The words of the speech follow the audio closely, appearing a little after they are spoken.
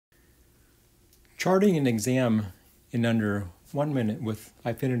Charting an exam in under 1 minute with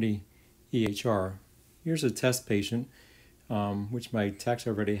Eyefinity EHR. Here's a test patient, which my techs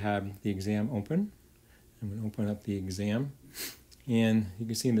already have the exam open. I'm going to open up the exam, and you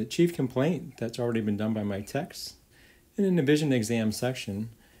can see in the chief complaint that's already been done by my techs. And in the vision exam section,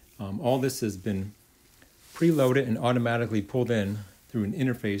 all this has been preloaded and automatically pulled in through an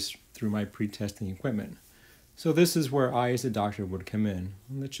interface through my pre-testing equipment. So this is where I as a doctor would come in.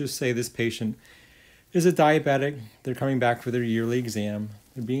 Let's just say this patient is a diabetic. They're coming back for their yearly exam.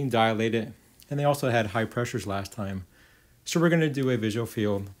 They're being dilated, and they also had high pressures last time. So we're going to do a visual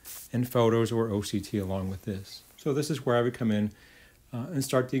field and photos or OCT along with this. So this is where I would come in and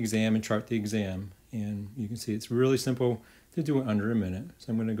start the exam and chart the exam. And you can see it's really simple to do it under a minute.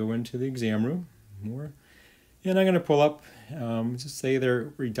 So I'm going to go into the exam room more. And I'm going to pull up, just say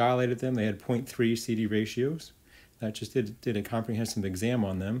we dilated them. They had 0.3 CD ratios. That just did a comprehensive exam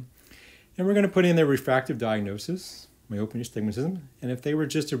on them. And we're going to put in their refractive diagnosis, myopia astigmatism. And if they were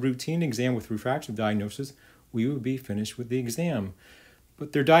just a routine exam with refractive diagnosis, we would be finished with the exam.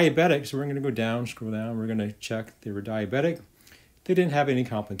 But they're diabetic, so we're going to go down, scroll down. We're going to check they were diabetic. They didn't have any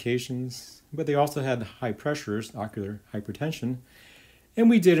complications, but they also had high pressures, ocular hypertension. And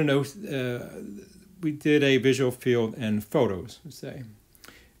we did a visual field and photos, say.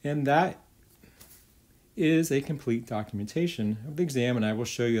 And that is a complete documentation of the exam, and I will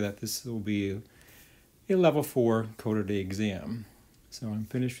show you that this will be a level 4 coded exam. So I'm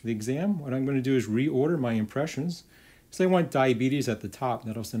finished with the exam. What I'm going to do is reorder my impressions. So I want diabetes at the top.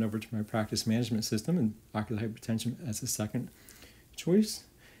 That'll send over to my practice management system, and ocular hypertension as a second choice.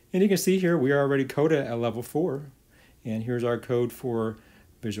 And you can see here we are already coded at level 4. And here's our code for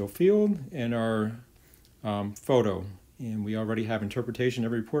visual field and our photo. And we already have interpretation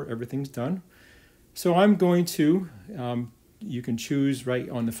of report. Everything's done. So I'm going to, you can choose right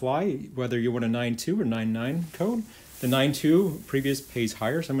on the fly whether you want a 9.2 or 9.9 code. The 9.2 previous pays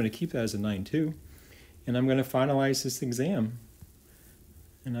higher, so I'm going to keep that as a 9.2. And I'm going to finalize this exam.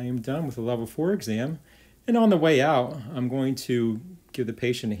 And I am done with the level 4 exam. And on the way out, I'm going to give the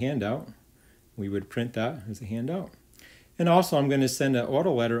patient a handout. We would print that as a handout. And also I'm going to send an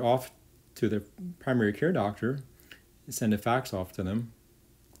auto letter off to the primary care doctor and send a fax off to them.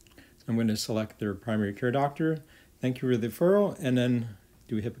 I'm going to select their primary care doctor, thank you for the referral, and then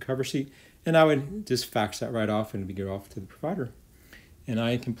do a HIPAA cover sheet. And I would just fax that right off and be off to the provider. And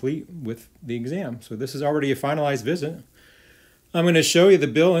I complete with the exam. So this is already a finalized visit. I'm going to show you the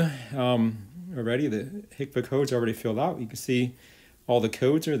bill already. The HIPAA code's already filled out. You can see all the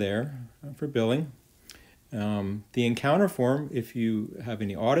codes are there for billing. The encounter form, if you have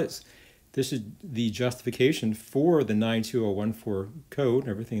any audits, this is the justification for the 92014 code,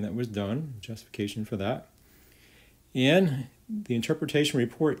 everything that was done, justification for that. And the interpretation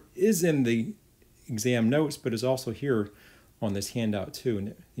report is in the exam notes, but is also here on this handout too. And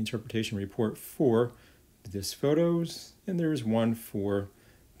the interpretation report for this photos, and there is one for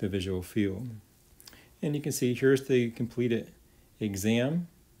the visual field. And you can see here's the completed exam.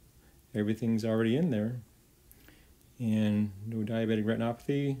 Everything's already in there. And no diabetic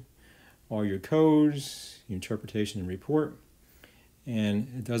retinopathy. All your codes, your interpretation and report. And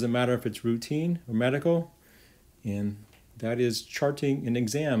it doesn't matter if it's routine or medical. And that is charting an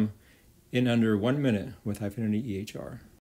exam in under 1 minute with Eyefinity EHR.